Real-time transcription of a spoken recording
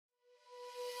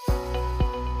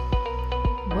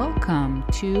Welcome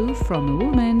to From a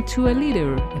Woman to a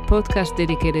Leader, a podcast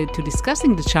dedicated to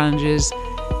discussing the challenges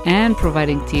and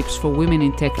providing tips for women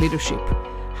in tech leadership.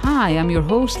 Hi, I'm your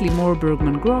host, Limor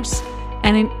Bergman-Gross,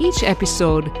 and in each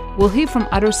episode, we'll hear from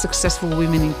other successful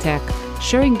women in tech,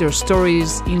 sharing their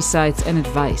stories, insights, and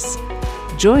advice.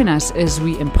 Join us as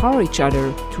we empower each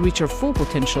other to reach our full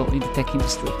potential in the tech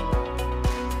industry.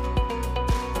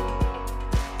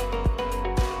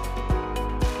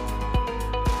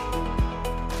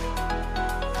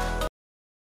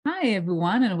 Hi,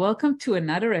 everyone, and welcome to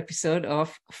another episode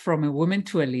of From a Woman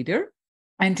to a Leader.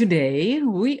 And today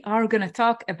we are going to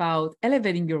talk about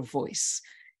elevating your voice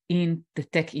in the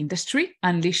tech industry,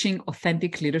 unleashing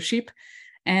authentic leadership.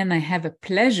 And I have a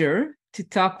pleasure to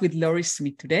talk with Lauri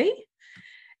Smith today.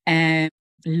 And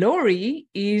Lauri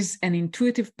is an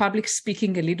intuitive public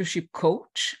speaking and leadership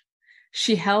coach.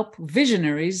 She helps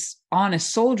visionaries on a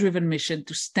soul-driven mission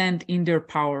to stand in their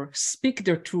power, speak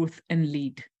their truth, and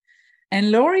lead. And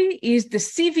Lauri is the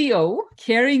CVO,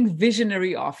 Caring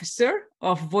Visionary Officer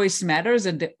of Voice Matters,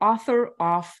 and the author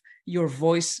of Your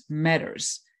Voice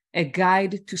Matters, a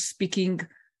guide to speaking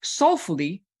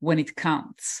soulfully when it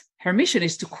counts. Her mission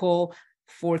is to call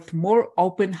forth more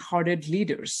open-hearted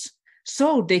leaders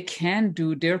so they can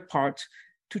do their part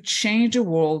to change the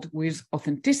world with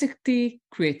authenticity,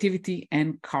 creativity,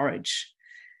 and courage.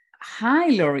 Hi,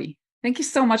 Lauri. Thank you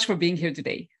so much for being here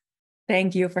today.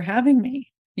 Thank you for having me.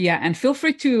 Yeah, and feel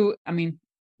free to,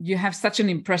 you have such an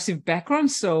impressive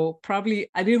background, so probably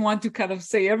I didn't want to kind of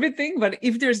say everything, but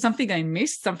if there's something I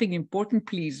missed, something important,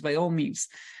 please, by all means,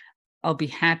 I'll be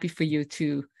happy for you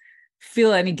to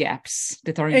fill any gaps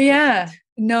that are important. Yeah,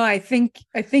 no, I think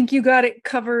you got it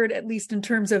covered, at least in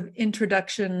terms of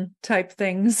introduction type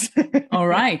things. All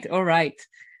right.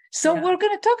 So We're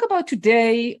going to talk about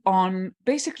today on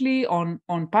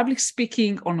public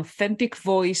speaking, on authentic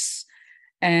voice,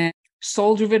 and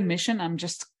soul-driven mission. I'm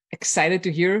just excited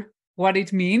to hear what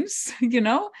it means,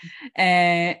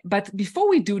 But before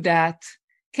we do that,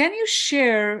 can you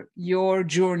share your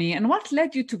journey and what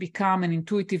led you to become an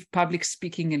intuitive public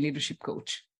speaking and leadership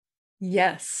coach?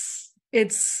 Yes,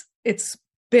 it's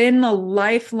been a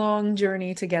lifelong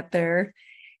journey to get there.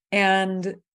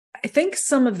 And I think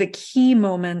some of the key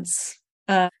moments,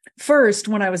 first,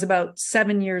 when I was about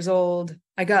 7 years old,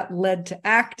 I got led to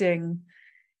acting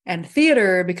and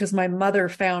theater because my mother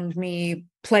found me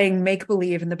playing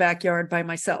make-believe in the backyard by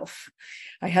myself.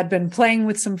 I had been playing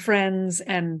with some friends,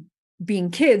 and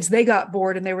being kids, they got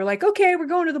bored and they were like, okay, we're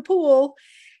going to the pool.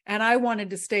 And I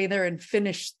wanted to stay there and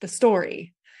finish the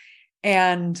story.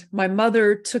 And my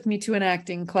mother took me to an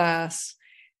acting class.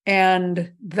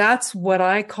 And that's what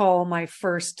I call my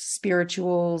first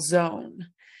spiritual zone.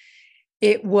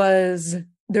 It was,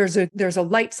 there's a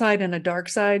light side and a dark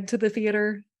side to the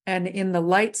theater. And in the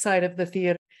light side of the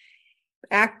theater,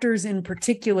 actors in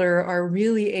particular are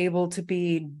really able to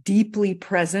be deeply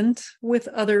present with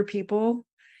other people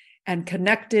and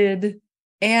connected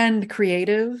and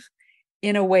creative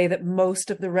in a way that most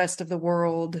of the rest of the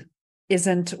world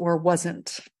isn't or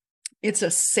wasn't. It's a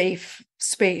safe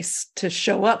space to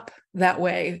show up that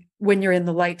way when you're in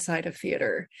the light side of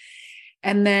theater.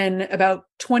 And then about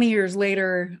 20 years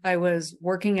later, I was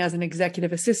working as an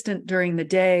executive assistant during the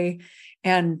day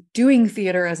and doing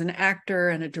theater as an actor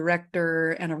and a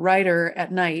director and a writer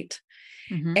at night.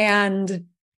 Mm-hmm. And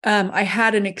I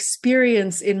had an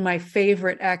experience in my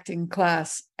favorite acting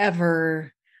class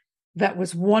ever that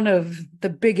was one of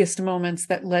the biggest moments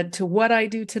that led to what I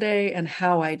do today and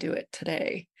how I do it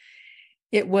today.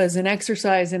 It was an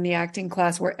exercise in the acting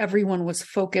class where everyone was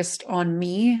focused on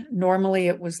me. Normally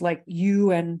it was like you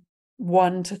and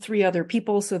 1 to 3 other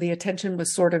people, so the attention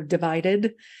was sort of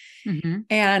divided. Mm-hmm.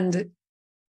 And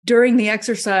during the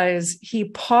exercise, he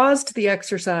paused the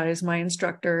exercise, my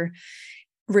instructor,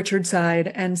 Richard Side,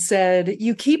 and said,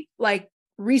 you keep like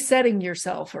resetting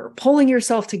yourself or pulling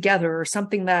yourself together or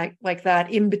something like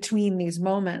that in between these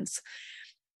moments.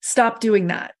 Stop doing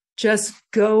that. Just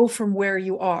go from where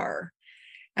you are.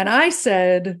 And I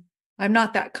said, I'm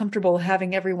not that comfortable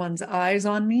having everyone's eyes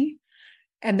on me.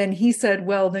 And then he said,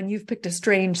 well, then you've picked a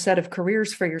strange set of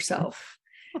careers for yourself.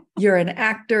 You're an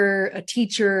actor, a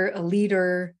teacher, a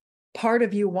leader. Part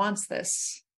of you wants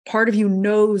this. Part of you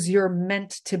knows you're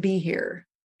meant to be here.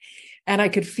 And I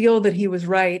could feel that he was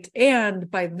right.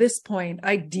 And by this point,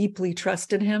 I deeply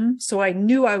trusted him. So I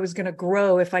knew I was going to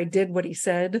grow if I did what he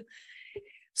said.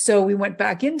 So we went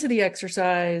back into the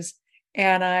exercise,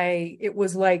 and it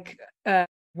was like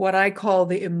what I call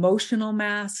the emotional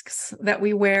masks that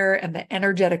we wear and the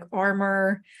energetic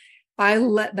armor. I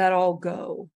let that all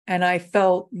go. And I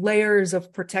felt layers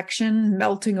of protection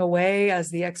melting away as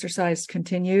the exercise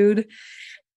continued.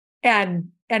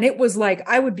 And it was like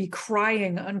I would be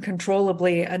crying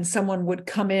uncontrollably, and someone would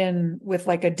come in with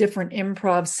like a different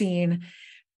improv scene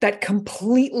that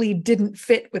completely didn't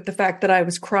fit with the fact that I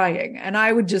was crying. And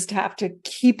I would just have to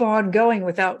keep on going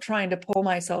without trying to pull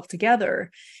myself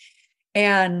together.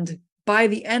 And by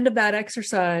the end of that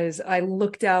exercise, I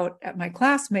looked out at my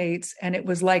classmates, and it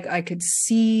was like I could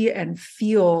see and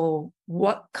feel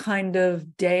what kind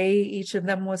of day each of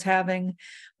them was having,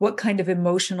 what kind of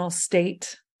emotional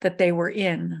state that they were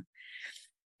in.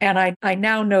 And I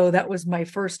now know that was my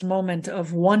first moment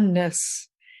of oneness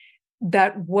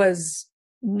that was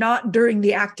not during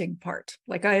the acting part.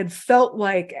 Like I had felt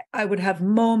like I would have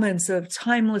moments of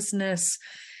timelessness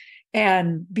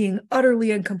and being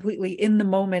utterly and completely in the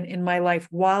moment in my life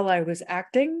while I was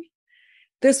acting.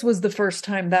 This was the first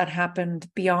time that happened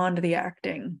beyond the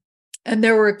acting. And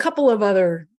there were a couple of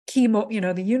other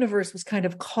the universe was kind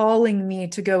of calling me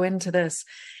to go into this.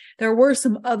 There were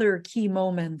some other key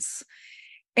moments.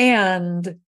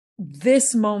 And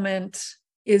this moment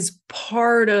is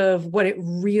part of what it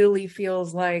really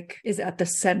feels like is at the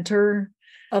center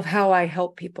of how I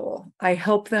help people. I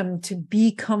help them to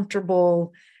be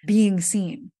comfortable being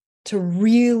seen, to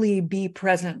really be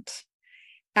present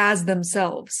as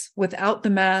themselves without the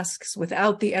masks,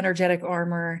 without the energetic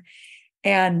armor.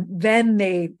 And then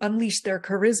they unleash their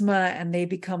charisma and they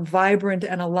become vibrant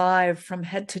and alive from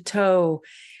head to toe.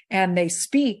 And they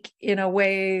speak in a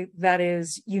way that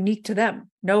is unique to them.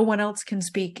 No one else can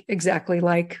speak exactly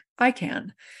like I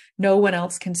can. No one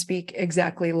else can speak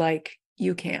exactly like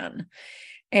you can.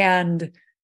 And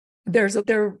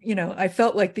I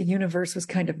felt like the universe was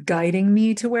kind of guiding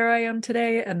me to where I am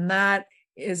today. And that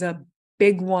is a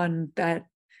big one that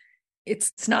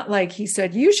it's not like he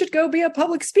said, you should go be a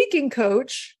public speaking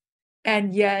coach.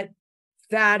 And yet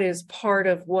that is part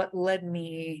of what led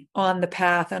me on the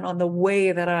path and on the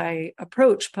way that I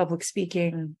approach public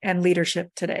speaking and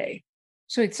leadership today.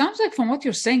 So it sounds like from what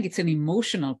you're saying, it's an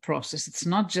emotional process. It's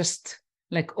not just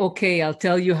like, okay, I'll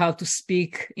tell you how to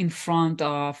speak in front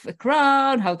of a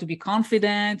crowd, how to be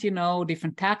confident,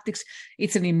 different tactics.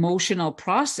 It's an emotional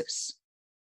process.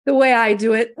 The way I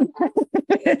do it,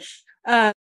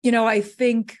 I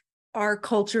think our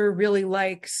culture really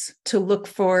likes to look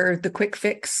for the quick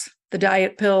fix, the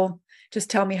diet pill. Just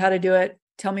tell me how to do it.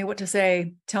 Tell me what to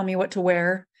say. Tell me what to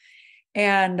wear.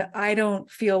 And I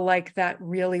don't feel like that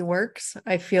really works.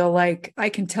 I feel like I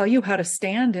can tell you how to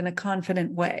stand in a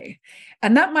confident way.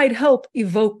 And that might help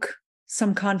evoke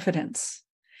some confidence.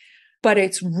 But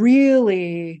it's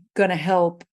really going to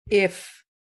help if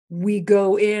we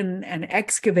go in and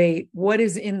excavate what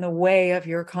is in the way of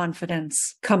your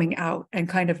confidence coming out and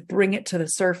kind of bring it to the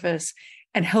surface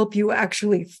and help you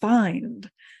actually find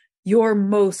your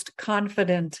most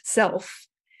confident self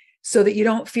so that you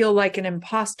don't feel like an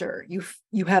imposter.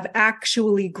 You have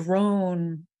actually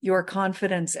grown your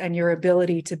confidence and your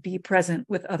ability to be present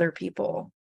with other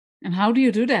people. And how do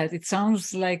you do that? It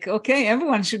sounds like, okay,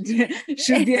 everyone should be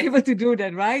able to do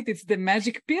that, right? It's the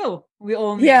magic pill we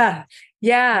all need.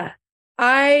 Yeah.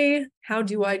 How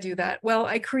do I do that? Well,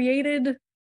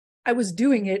 I was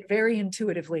doing it very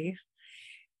intuitively.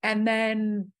 And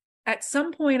then at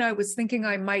some point I was thinking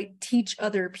I might teach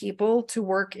other people to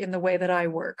work in the way that I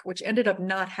work, which ended up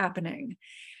not happening.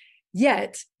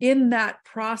 Yet in that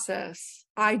process,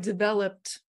 I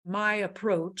developed my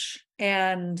approach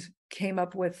and came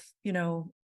up with,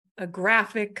 a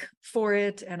graphic for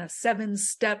it and a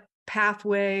 7-step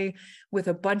pathway with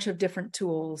a bunch of different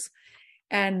tools.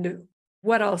 And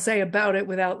what I'll say about it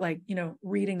without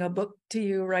reading a book to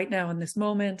you right now in this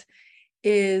moment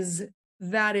is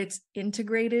that it's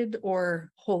integrated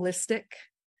or holistic.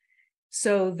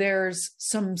 So there's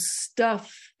some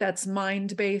stuff that's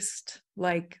mind-based,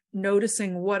 like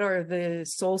noticing what are the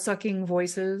soul-sucking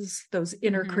voices, those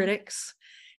inner critics,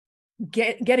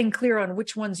 getting clear on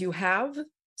which ones you have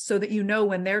so that you know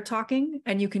when they're talking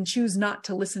and you can choose not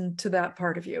to listen to that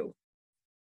part of you.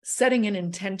 Setting an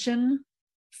intention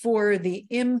for the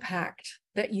impact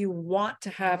that you want to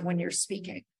have when you're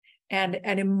speaking, and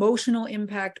an emotional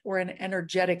impact or an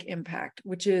energetic impact,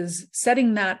 which is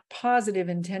setting that positive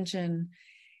intention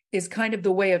is kind of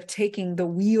the way of taking the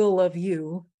wheel of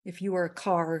you. If you are a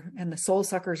car and the soul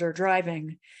suckers are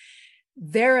driving,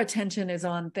 their attention is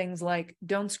on things like,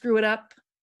 don't screw it up,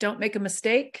 don't make a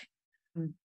mistake,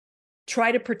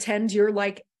 try to pretend you're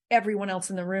like everyone else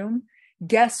in the room,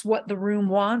 guess what the room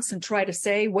wants and try to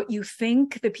say what you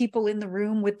think the people in the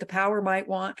room with the power might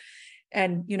want.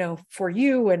 And, for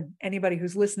you and anybody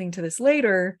who's listening to this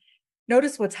later,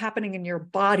 notice what's happening in your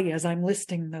body as I'm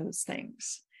listing those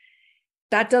things.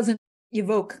 That doesn't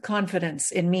evoke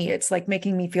confidence in me. It's like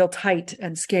making me feel tight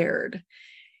and scared.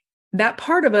 that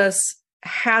part of us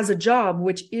has a job,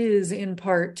 which is in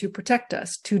part to protect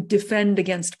us, to defend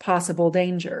against possible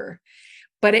danger,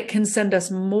 but it can send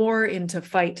us more into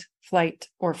fight, flight,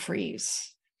 or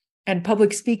freeze. And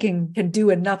public speaking can do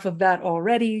enough of that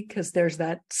already, because there's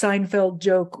that Seinfeld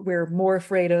joke, we're more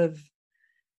afraid of,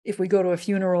 if we go to a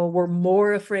funeral, we're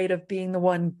more afraid of being the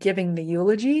one giving the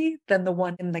eulogy than the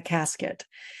one in the casket.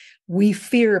 We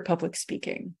fear public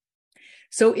speaking.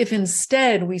 So if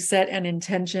instead we set an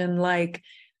intention like,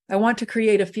 I want to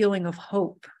create a feeling of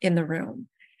hope in the room.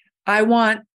 I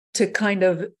want to kind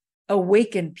of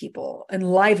awaken people,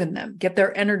 enliven them, get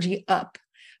their energy up.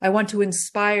 I want to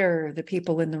inspire the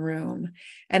people in the room.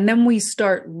 And then we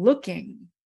start looking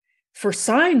for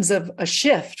signs of a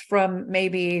shift from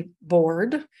maybe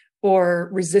bored or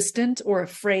resistant or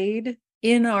afraid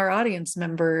in our audience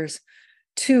members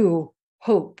to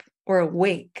hope or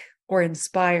awake or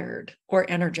inspired or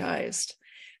energized.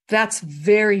 That's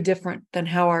very different than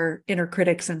how our inner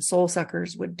critics and soul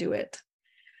suckers would do it.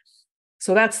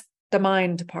 So that's the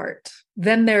mind part.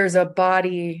 Then there's a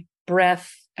body,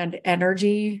 breath, and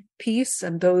energy piece,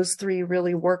 and those three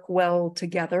really work well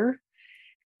together.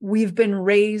 We've been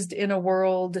raised in a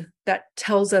world that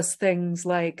tells us things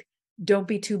like, don't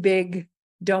be too big,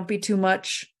 don't be too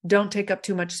much, don't take up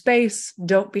too much space,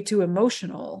 don't be too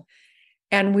emotional.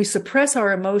 And we suppress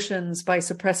our emotions by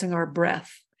suppressing our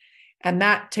breath. And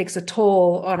that takes a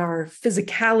toll on our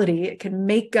physicality. It can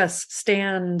make us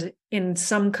stand in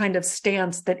some kind of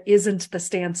stance that isn't the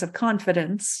stance of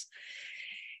confidence.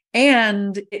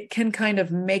 And it can kind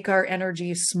of make our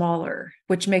energy smaller,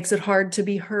 which makes it hard to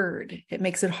be heard. It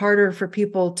makes it harder for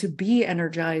people to be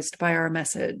energized by our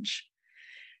message.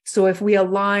 So if we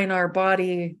align our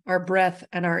body, our breath,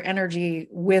 and our energy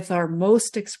with our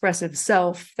most expressive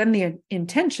self, then the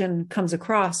intention comes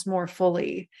across more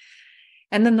fully.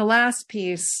 And then the last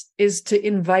piece is to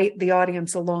invite the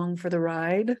audience along for the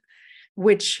ride,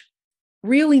 which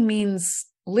really means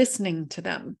listening to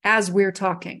them as we're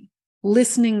talking,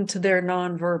 listening to their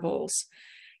nonverbals,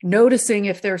 noticing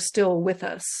if they're still with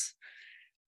us,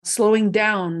 slowing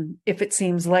down if it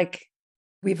seems like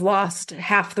we've lost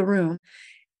half the room,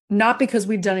 not because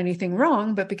we've done anything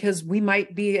wrong, but because we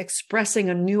might be expressing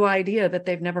a new idea that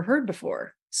they've never heard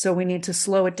before. So we need to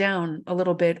slow it down a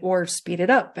little bit or speed it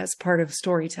up as part of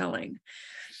storytelling.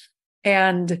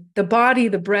 And the body,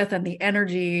 the breath, and the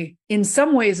energy, in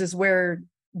some ways, is where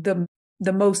the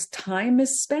most time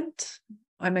is spent.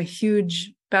 I'm a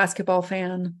huge basketball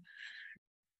fan.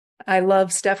 I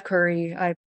love Steph Curry.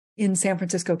 I'm in San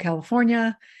Francisco,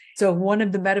 California. So one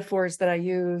of the metaphors that I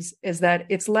use is that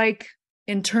it's like,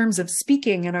 in terms of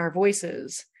speaking in our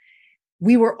voices,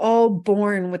 we were all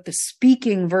born with the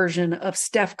speaking version of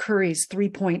Steph Curry's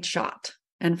three-point shot.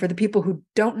 And for the people who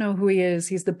don't know who he is,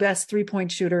 he's the best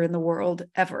three-point shooter in the world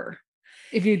ever.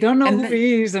 If you don't know who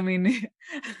he is, I mean...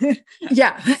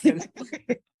 yeah.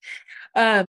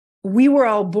 We were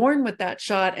all born with that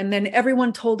shot, and then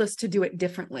everyone told us to do it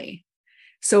differently.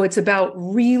 So it's about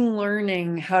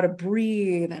relearning how to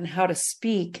breathe and how to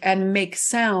speak and make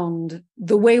sound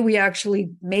the way we actually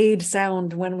made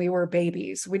sound when we were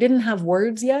babies. We didn't have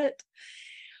words yet,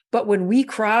 but when we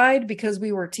cried because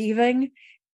we were teething,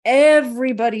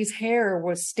 everybody's hair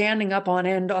was standing up on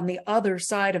end on the other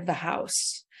side of the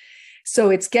house.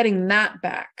 So it's getting that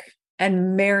back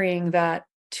and marrying that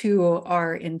to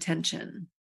our intention.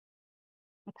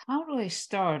 But how do I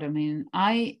start? I mean,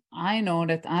 I know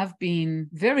that I've been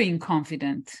very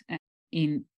inconfident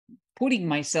in putting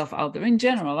myself out there in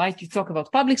general. Like you talk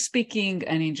about public speaking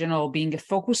and in general being a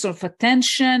focus of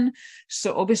attention.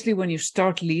 So obviously when you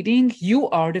start leading, you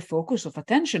are the focus of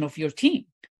attention of your team.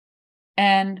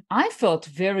 And I felt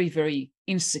very, very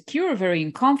insecure, very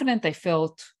inconfident. I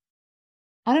felt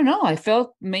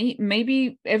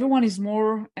maybe everyone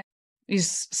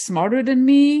is smarter than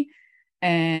me.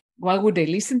 And why would they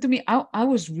listen to me? I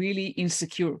was really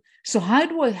insecure. So how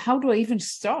do I even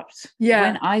start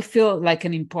when I feel like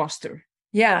an imposter?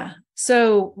 Yeah.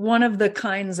 So one of the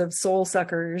kinds of soul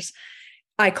suckers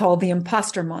I call the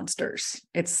imposter monsters.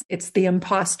 It's the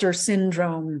imposter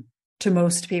syndrome to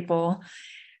most people.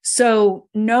 So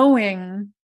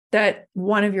knowing that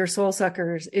one of your soul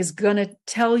suckers is going to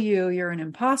tell you you're an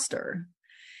imposter,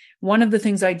 one of the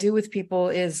things I do with people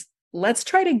is let's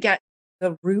try to get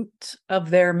the root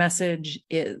of their message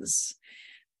is.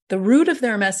 The root of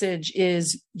their message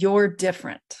is you're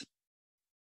different.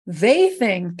 They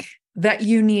think that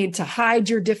you need to hide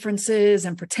your differences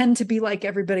and pretend to be like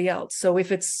everybody else. So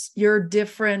if it's you're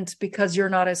different because you're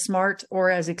not as smart or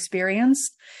as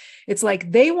experienced, it's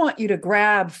like they want you to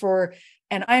grab for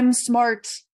an I'm smart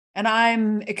and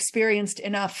I'm experienced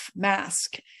enough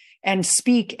mask. and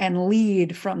speak and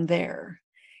lead from there.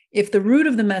 If the root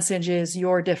of the message is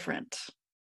you're different,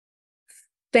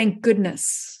 thank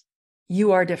goodness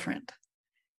you are different.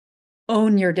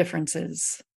 Own your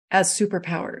differences as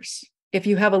superpowers. If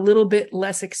you have a little bit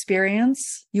less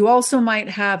experience, you also might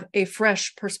have a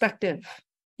fresh perspective.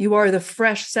 You are the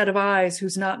fresh set of eyes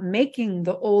who's not making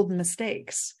the old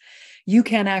mistakes. You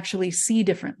can actually see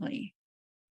differently.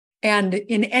 And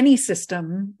in any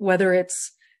system, whether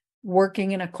it's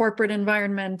working in a corporate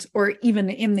environment or even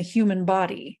in the human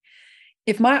body,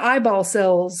 if my eyeball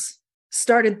cells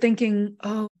started thinking,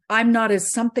 oh, I'm not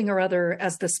as something or other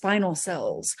as the spinal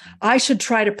cells, I should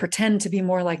try to pretend to be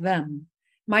more like them,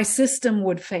 my system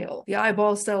would fail. The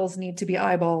eyeball cells need to be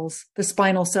eyeballs. The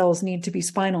spinal cells need to be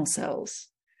spinal cells.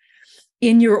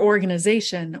 In your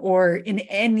organization or in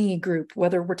any group,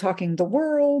 whether we're talking the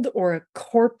world or a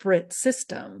corporate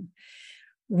system,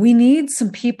 we need some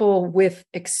people with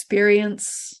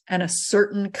experience and a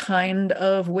certain kind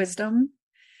of wisdom.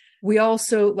 We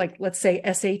also, like, let's say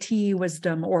SAT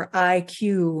wisdom or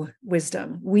IQ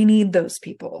wisdom. We need those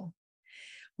people.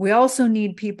 We also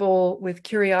need people with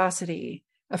curiosity,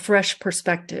 a fresh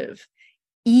perspective,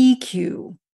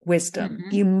 EQ wisdom,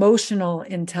 emotional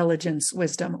intelligence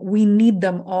wisdom. We need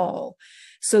them all.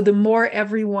 So the more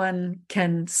everyone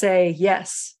can say,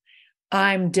 yes,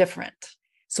 I'm different.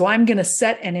 So I'm going to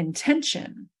set an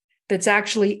intention that's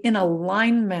actually in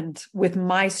alignment with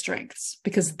my strengths,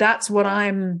 because that's what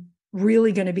I'm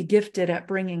really going to be gifted at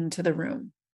bringing to the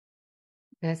room.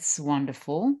 That's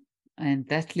wonderful. And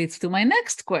that leads to my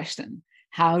next question.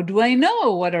 How do I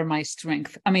know what are my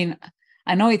strengths? I mean,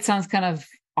 I know it sounds kind of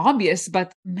obvious,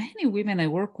 but many women I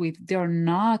work with, they're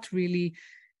not really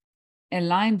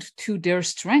aligned to their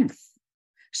strength.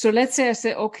 So let's say I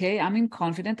say, okay, I'm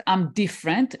confident, I'm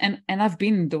different. And I've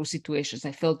been in those situations.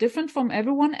 I felt different from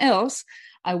everyone else.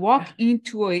 I walk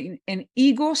into an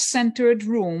ego-centered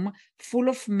room full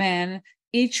of men,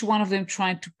 each one of them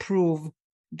trying to prove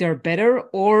they're better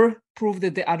or prove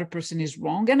that the other person is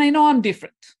wrong. And I know I'm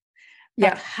different.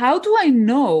 But how do I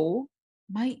know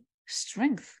my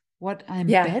strength, what I'm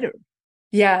better?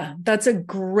 Yeah, that's a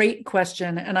great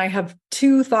question. And I have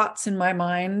two thoughts in my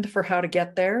mind for how to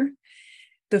get there.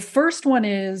 The first one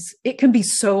is, it can be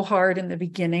so hard in the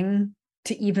beginning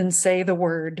to even say the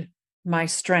word, my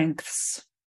strengths,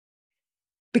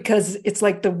 because it's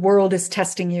like the world is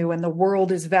testing you and the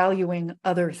world is valuing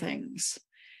other things.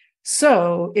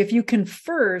 So if you can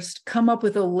first come up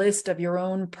with a list of your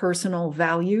own personal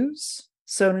values,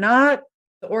 so not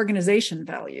the organization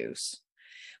values,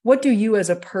 what do you as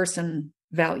a person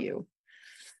value?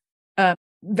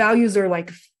 Values are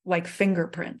like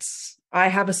fingerprints. I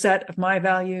have a set of my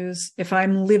values. If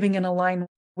I'm living in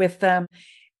alignment with them,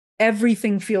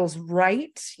 everything feels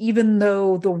right, even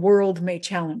though the world may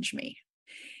challenge me.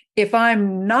 If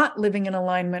I'm not living in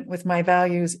alignment with my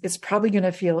values, it's probably going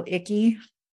to feel icky.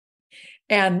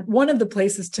 And one of the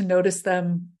places to notice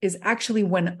them is actually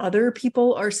when other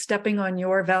people are stepping on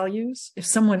your values. If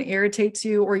someone irritates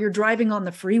you, or you're driving on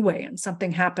the freeway and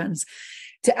something happens,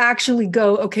 to actually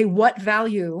go, okay, what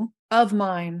value of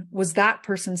mine was that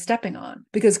person stepping on?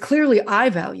 Because clearly I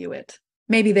value it.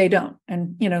 Maybe they don't.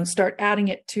 And, start adding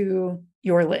it to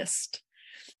your list.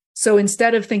 So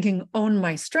instead of thinking, own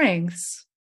my strengths,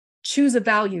 choose a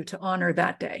value to honor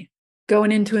that day.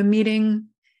 Going into a meeting,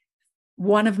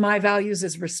 one of my values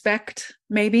is respect,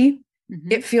 maybe.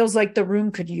 It feels like the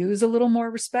room could use a little more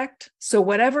respect. So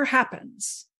whatever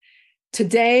happens,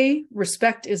 today,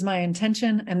 respect is my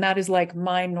intention, and that is like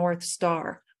my North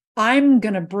Star. I'm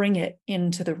going to bring it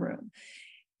into the room.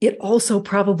 It also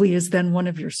probably is then one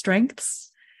of your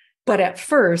strengths, but at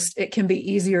first, it can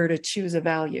be easier to choose a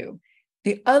value.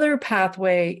 The other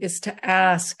pathway is to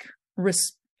ask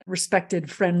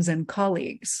respected friends and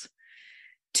colleagues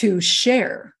to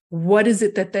share. What is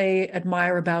it that they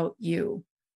admire about you?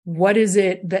 What is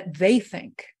it that they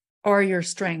think are your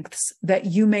strengths that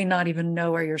you may not even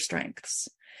know are your strengths?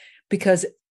 Because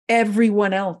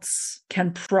everyone else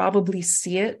can probably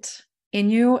see it in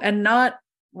you, and not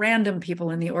random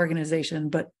people in the organization,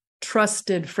 but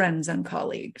trusted friends and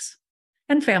colleagues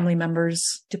and family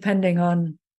members, depending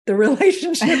on the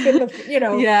relationship in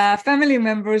the, Yeah, family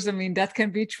members, that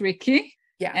can be tricky.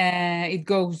 Yeah. It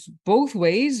goes both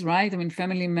ways, right?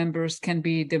 Family members can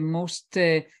be the most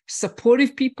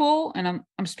supportive people, and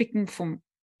I'm speaking from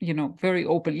very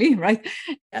openly, right?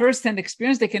 Yeah. First-hand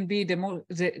experience. They can be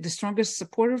the strongest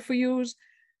supporter for you,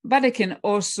 but they can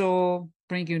also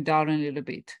bring you down a little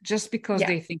bit, just because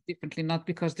they think differently, not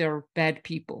because they're bad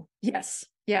people. Yes.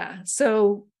 Yeah.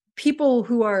 So people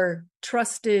who are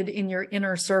trusted in your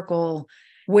inner circle,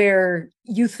 where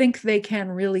you think they can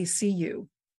really see you,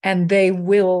 And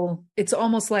it's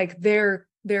almost like they're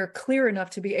clear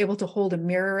enough to be able to hold a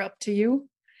mirror up to you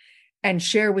and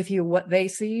share with you what they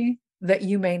see that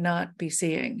you may not be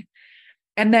seeing.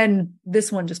 And then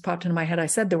this one just popped into my head. I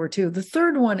said there were two. The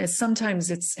third one is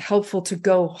sometimes it's helpful to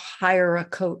go hire a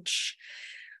coach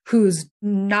who's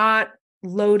not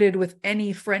loaded with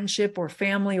any friendship or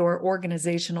family or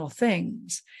organizational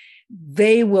things.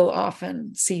 They will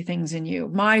often see things in you.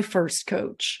 My first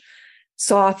coach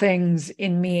saw things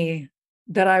in me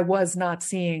that I was not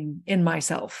seeing in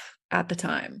myself at the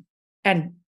time.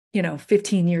 And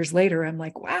 15 years later, I'm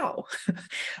like, wow,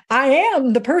 I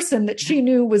am the person that she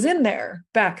knew was in there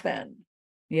back then.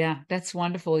 Yeah, that's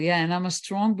wonderful. Yeah. And I'm a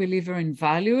strong believer in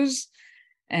values.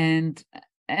 And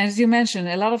as you mentioned,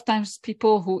 a lot of times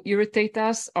people who irritate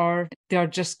us they're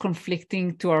just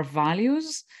conflicting to our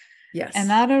values. Yes.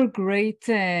 Another great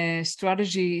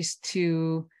strategy is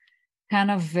to kind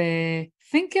of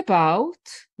think about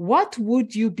what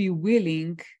would you be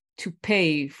willing to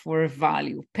pay for a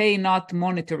value, pay not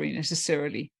monetary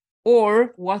necessarily,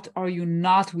 or what are you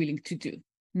not willing to do,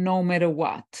 no matter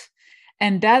what.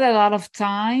 And that a lot of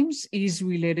times is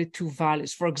related to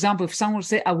values. For example, if someone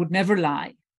say, I would never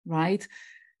lie, right?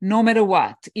 No matter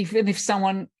what, even if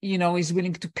someone, is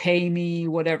willing to pay me,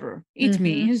 whatever, it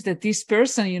means that this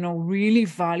person, really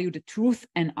value the truth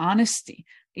and honesty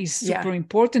is super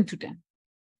important to them.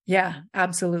 Yeah,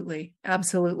 absolutely.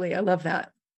 Absolutely. I love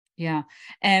that. Yeah.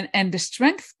 And the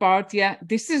strength part, yeah,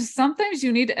 this is sometimes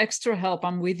you need extra help.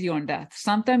 I'm with you on that.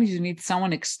 Sometimes you need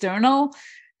someone external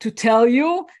to tell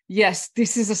you, yes,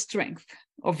 this is a strength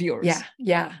of yours. Yeah.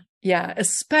 Yeah. Yeah.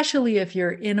 Especially if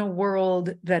you're in a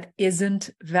world that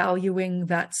isn't valuing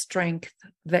that strength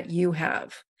that you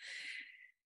have.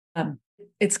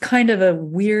 It's kind of a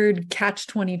weird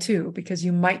catch-22 because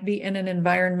you might be in an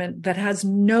environment that has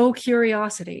no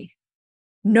curiosity.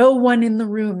 No one in the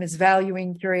room is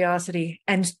valuing curiosity,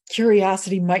 and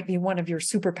curiosity might be one of your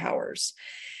superpowers.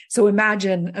 So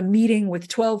imagine a meeting with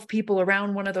 12 people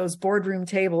around one of those boardroom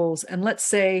tables, and let's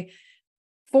say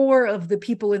 4 of the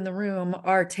people in the room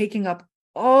are taking up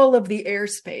all of the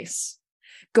airspace,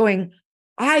 going,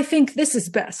 I think this is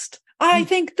best. I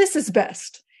think this is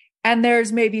best. And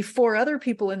there's maybe 4 other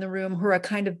people in the room who are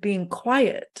kind of being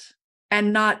quiet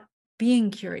and not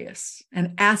being curious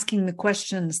and asking the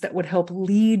questions that would help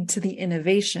lead to the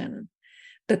innovation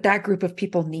that group of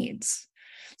people needs.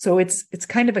 So it's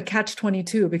kind of a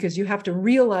catch-22 because you have to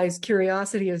realize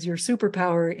curiosity as your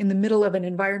superpower in the middle of an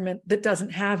environment that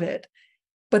doesn't have it.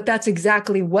 But that's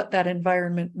exactly what that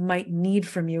environment might need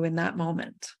from you in that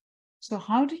moment. So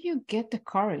how do you get the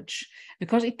courage?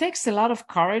 Because it takes a lot of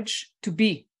courage to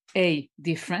be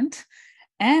different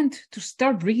and to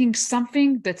start bringing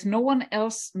something that no one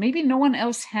else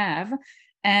have,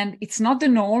 and it's not the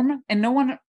norm, and no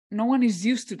one is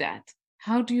used to that.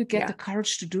 How do you get the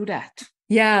courage to do that?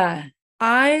 Yeah,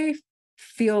 I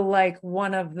feel like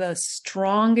one of the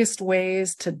strongest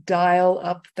ways to dial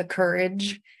up the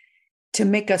courage to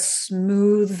make a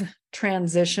smooth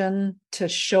transition to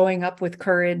showing up with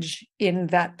courage in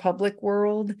that public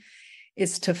world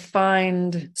is to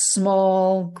find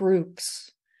small groups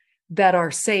that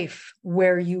are safe,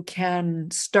 where you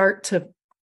can start to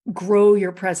grow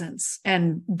your presence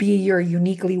and be your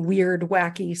uniquely weird,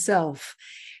 wacky self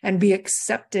and be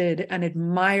accepted and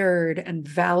admired and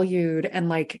valued, and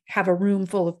like have a room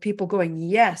full of people going,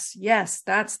 yes, yes,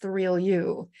 that's the real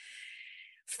you.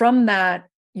 From that,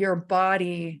 your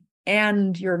body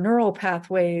and your neural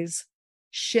pathways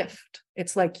shift.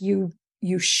 It's like you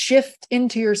shift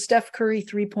into your Steph Curry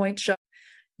 3-point shot.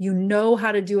 You know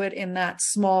how to do it in that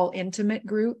small, intimate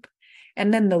group.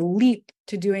 And then the leap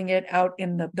to doing it out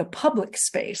in the public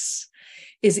space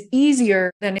is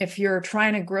easier than if you're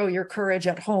trying to grow your courage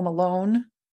at home alone,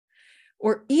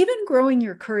 or even growing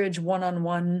your courage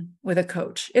one-on-one with a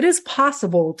coach. It is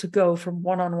possible to go from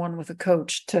one-on-one with a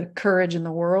coach to courage in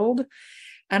the world.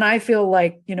 And I feel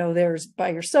like, there's by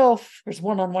yourself, there's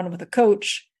one-on-one with a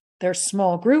coach, there's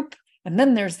small group, and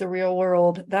then there's the real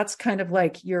world. That's kind of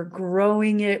like you're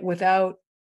growing it without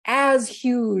as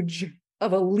huge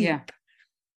of a leap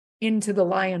into the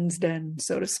lion's den,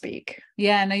 so to speak.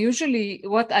 Yeah, and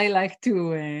what I like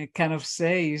to kind of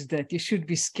say is that you should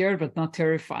be scared, but not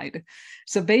terrified.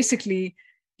 So basically,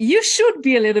 you should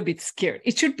be a little bit scared.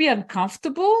 It should be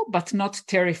uncomfortable, but not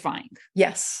terrifying.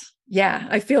 Yes. Yeah,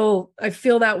 I feel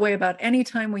that way about any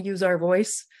time we use our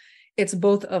voice. It's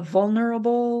both a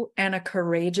vulnerable and a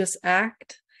courageous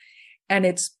act. And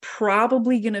it's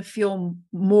probably going to feel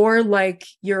more like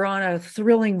you're on a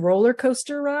thrilling roller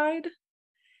coaster ride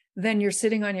than you're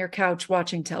sitting on your couch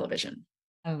watching television.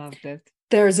 I love that.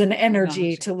 there's an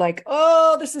energy to like,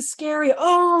 oh, this is scary.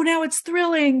 Oh, now it's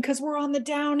thrilling because we're on the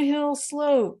downhill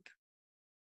slope.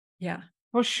 Yeah.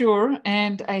 For sure.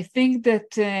 And I think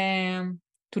that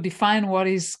to define what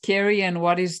is scary and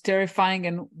what is terrifying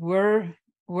and where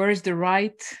is the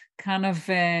right kind of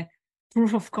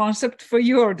proof of concept for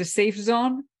you or the safe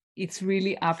zone, it's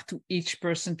really up to each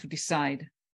person to decide.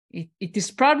 It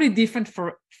is probably different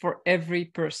for every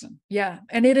person. Yeah.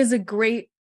 And it is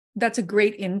that's a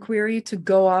great inquiry to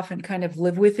go off and kind of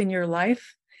live with in your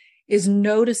life, is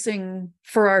noticing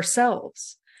for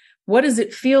ourselves. What does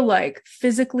it feel like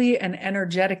physically and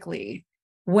energetically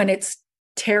when it's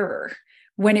terror,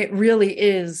 when it really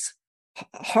is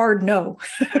hard no?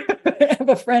 I have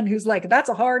a friend who's like, that's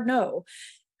a hard no.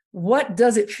 What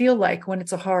does it feel like when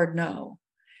it's a hard no?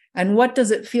 And what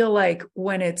does it feel like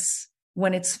when it's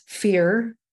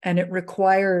fear and it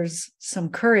requires some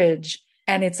courage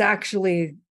and it's a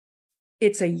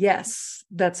yes.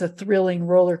 That's a thrilling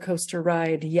roller coaster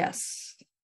ride. Yes.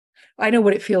 I know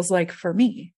what it feels like for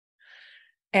me.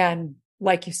 And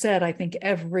like you said, I think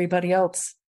everybody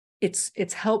else,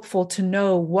 it's helpful to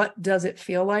know what does it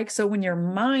feel like. So when your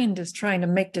mind is trying to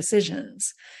make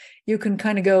decisions, you can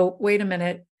kind of go, wait a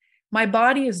minute, my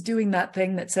body is doing that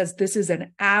thing that says this is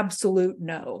an absolute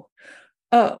no.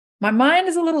 Oh, my mind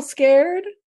is a little scared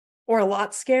or a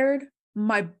lot scared.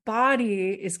 My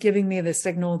body is giving me the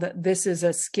signal that this is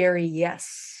a scary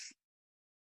yes.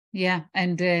 Yeah.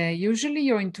 And usually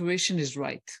your intuition is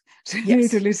right. So you need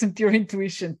to listen to your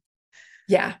intuition.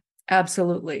 Yeah,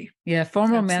 absolutely. Yeah.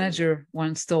 Former manager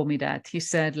once told me that. He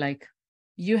said, like,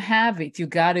 you have it, you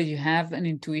got it, you have an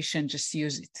intuition, just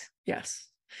use it. Yes.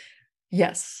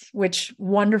 Yes. Which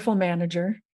wonderful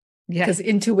manager. Because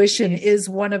intuition is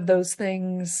one of those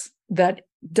things that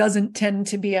doesn't tend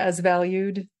to be as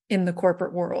valued in the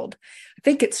corporate world. I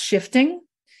think it's shifting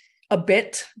a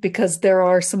bit because there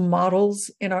are some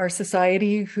models in our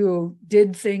society who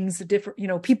did things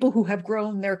different, people who have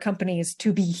grown their companies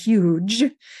to be huge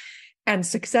and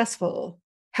successful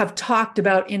have talked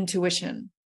about intuition,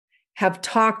 have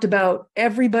talked about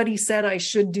everybody said I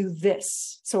should do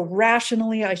this. So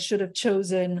rationally, I should have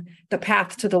chosen the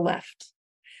path to the left.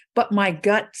 But my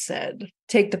gut said,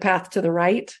 take the path to the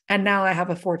right. And now I have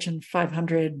a Fortune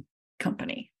 500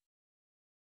 company.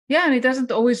 Yeah, and it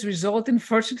doesn't always result in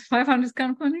Fortune 500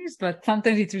 companies, but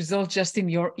sometimes it results just in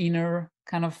your inner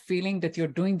kind of feeling that you're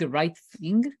doing the right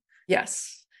thing.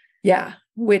 Yes. Yeah.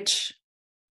 Which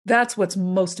that's what's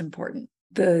most important.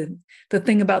 The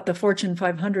thing about the Fortune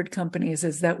 500 companies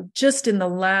is that just in the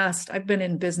last, I've been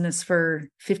in business for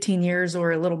 15 years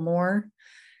or a little more,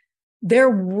 there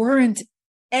weren't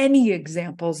any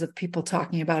examples of people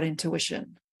talking about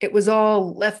intuition. It was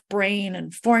all left brain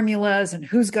and formulas and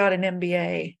who's got an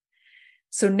MBA.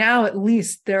 So now at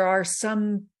least there are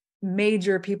some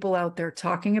major people out there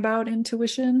talking about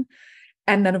intuition.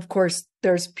 And then, of course,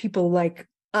 there's people like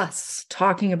us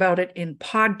talking about it in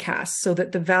podcasts so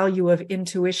that the value of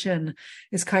intuition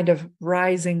is kind of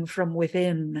rising from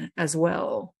within as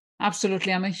well.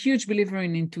 Absolutely. I'm a huge believer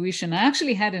in intuition. I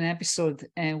actually had an episode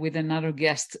with another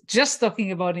guest just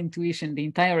talking about intuition, the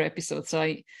entire episode. So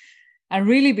I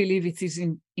really believe it is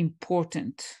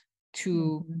important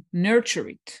to nurture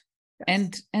it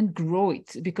and grow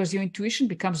it, because your intuition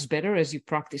becomes better as you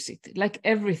practice it, like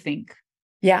everything.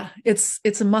 Yeah,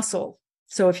 it's a muscle.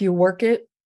 So if you work it,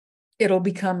 it'll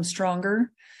become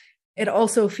stronger. It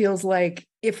also feels like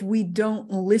if we don't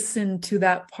listen to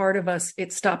that part of us,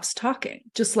 it stops talking.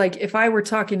 Just like if I were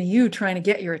talking to you, trying to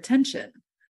get your attention,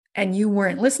 and you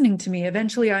weren't listening to me,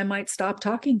 eventually I might stop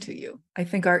talking to you. I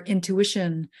think our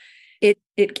intuition,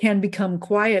 it can become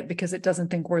quiet because it doesn't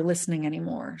think we're listening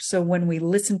anymore. So when we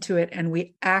listen to it and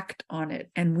we act on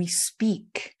it and we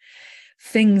speak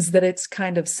things that it's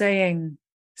kind of saying,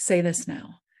 say this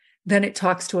now, then it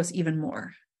talks to us even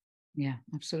more. Yeah,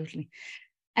 absolutely.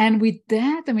 And with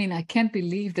that, I can't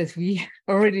believe that the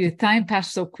time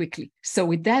passed so quickly. So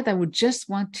with that, I would just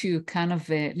want to kind of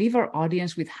leave our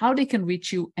audience with how they can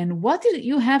reach you and what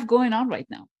you have going on right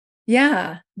now.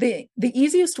 Yeah, the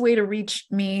easiest way to reach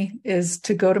me is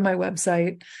to go to my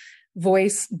website,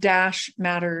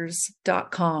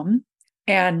 voice-matters.com.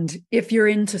 And if you're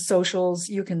into socials,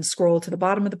 you can scroll to the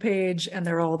bottom of the page and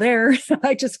they're all there.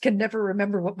 I just can never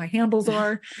remember what my handles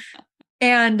are.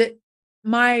 And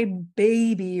my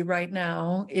baby right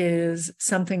now is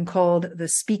something called the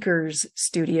Speakers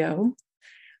Studio.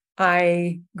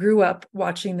 I grew up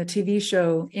watching the TV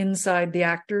show Inside the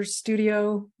Actors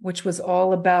Studio, which was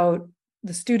all about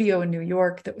the studio in New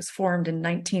York that was formed in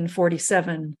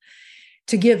 1947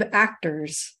 to give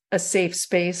actors a safe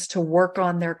space to work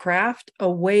on their craft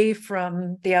away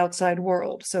from the outside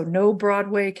world. So no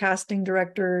Broadway casting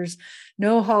directors,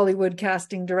 no Hollywood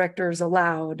casting directors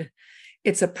allowed.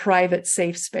 It's a private,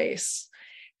 safe space.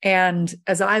 And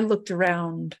as I looked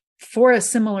around for a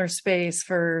similar space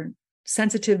for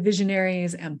sensitive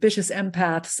visionaries, ambitious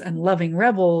empaths, and loving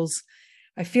rebels,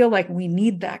 I feel like we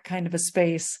need that kind of a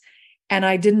space. And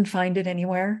I didn't find it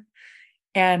anywhere.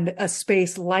 And a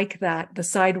space like that, the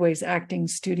Sideways Acting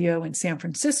Studio in San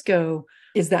Francisco,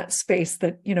 is that space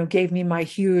that, gave me my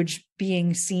huge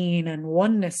being seen and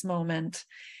oneness moment.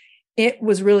 It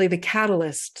was really the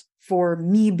catalyst for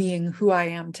me being who I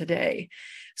am today.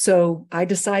 So I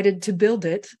decided to build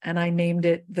it, and I named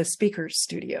it the Speakers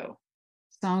Studio.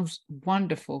 Sounds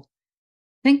wonderful.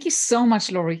 Thank you so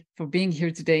much, Lauri, for being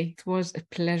here today. It was a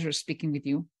pleasure speaking with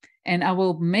you. And I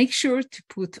will make sure to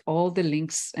put all the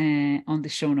links on the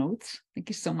show notes. Thank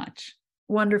you so much.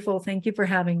 Wonderful. Thank you for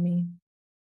having me.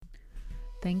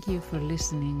 Thank you for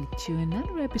listening to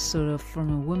another episode of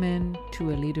From a Woman to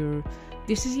a Leader.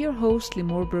 This is your host,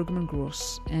 Limor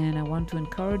Bergman-Gross, and I want to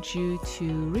encourage you to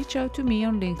reach out to me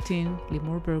on LinkedIn,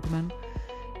 Limor Bergman,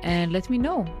 and let me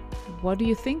know. What do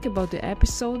you think about the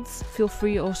episodes? Feel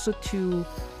free also to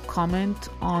comment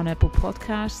on Apple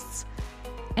Podcasts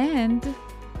and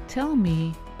tell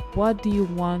me, what do you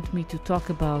want me to talk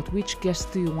about? Which guests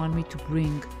do you want me to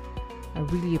bring? I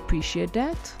really appreciate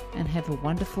that, and have a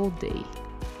wonderful day.